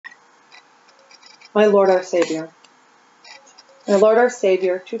My Lord our Savior. My Lord our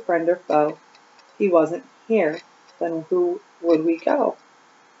Savior, to friend or foe, he wasn't here, then who would we go?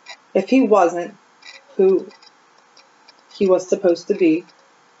 If he wasn't who he was supposed to be,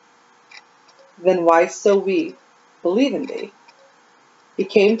 then why so we believe in thee? He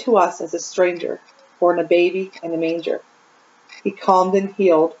came to us as a stranger, born a baby in a manger. He calmed and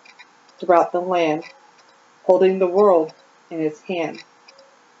healed throughout the land, holding the world in his hand.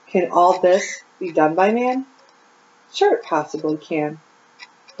 Can all this be done by man? Sure it possibly can.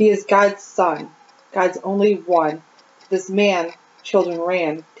 He is God's son, God's only one. This man, children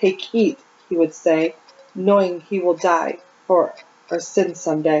ran. Take, eat, he would say, knowing he will die for our sins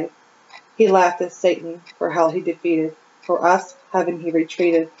someday. He laughed at Satan, for hell he defeated. For us, heaven he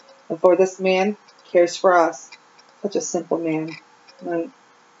retreated. And for this man cares for us, such a simple man, known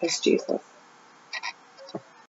as Jesus.